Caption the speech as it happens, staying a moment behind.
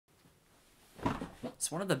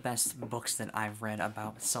So one of the best books that I've read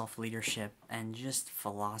about self-leadership and just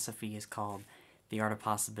philosophy is called The Art of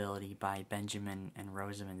Possibility by Benjamin and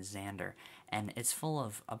Rosamund Zander. And it's full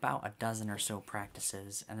of about a dozen or so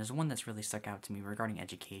practices. And there's one that's really stuck out to me regarding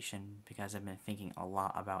education because I've been thinking a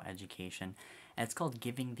lot about education. And it's called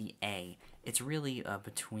Giving the A. It's really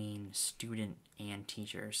between student and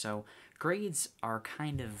teacher. So grades are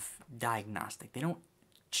kind of diagnostic. They don't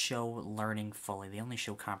show learning fully. They only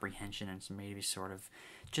show comprehension and some maybe sort of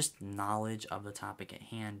just knowledge of the topic at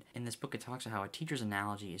hand. In this book, it talks about how a teacher's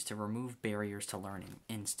analogy is to remove barriers to learning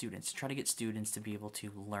in students, to try to get students to be able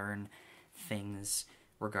to learn things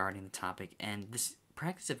regarding the topic. And this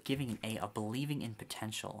practice of giving an A, of believing in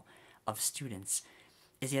potential of students,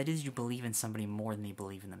 is the idea that you believe in somebody more than they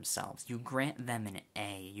believe in themselves. You grant them an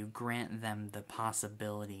A. You grant them the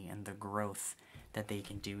possibility and the growth that they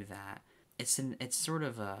can do that. It's sort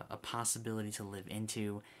of a possibility to live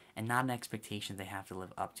into and not an expectation they have to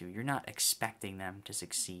live up to. You're not expecting them to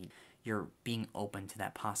succeed. You're being open to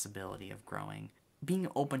that possibility of growing. Being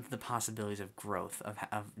open to the possibilities of growth,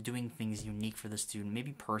 of doing things unique for the student,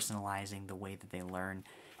 maybe personalizing the way that they learn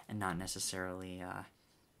and not necessarily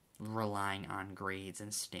relying on grades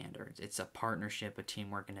and standards. It's a partnership, a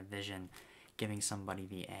teamwork, and a vision, giving somebody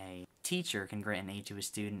the A. Teacher can grant an A to a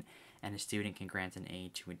student, and a student can grant an A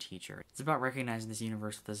to a teacher. It's about recognizing this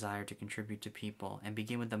universal desire to contribute to people and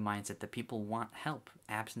begin with the mindset that people want help.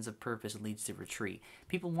 Absence of purpose leads to retreat.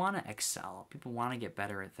 People want to excel. People want to get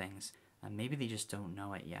better at things. Maybe they just don't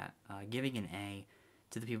know it yet. Giving an A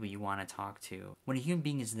to the people you want to talk to. When a human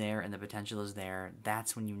being is there and the potential is there,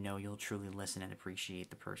 that's when you know you'll truly listen and appreciate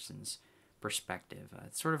the person's perspective.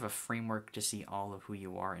 It's sort of a framework to see all of who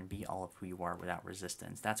you are and be all of who you are without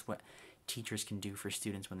resistance. That's what teachers can do for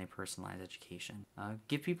students when they personalize education.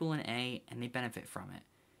 Give people an A and they benefit from it.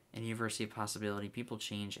 In University of Possibility, people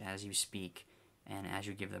change as you speak and as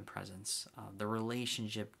you give them presence. The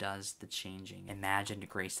relationship does the changing. Imagine the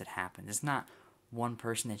grace that happens. It's not one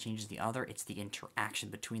person that changes the other, it's the interaction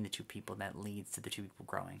between the two people that leads to the two people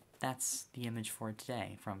growing. That's the image for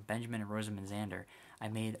today from Benjamin and Rosamund Zander. I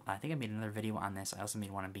think I made another video on this. I also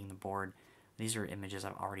made one on being the board. These are images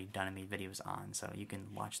I've already done and made videos on, so you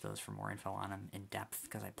can watch those for more info on them in depth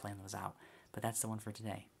because I plan those out. But that's the one for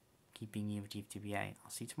today. Keep being you with GFTBA.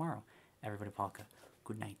 I'll see you tomorrow. Everybody Palka.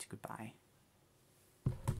 Good night. Goodbye.